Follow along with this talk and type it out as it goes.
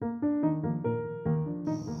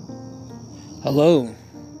Hello,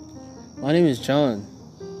 my name is John.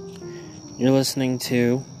 You're listening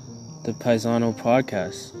to the Paisano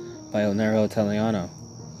podcast by Onero Italiano.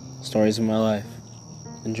 Stories of my life.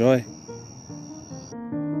 Enjoy.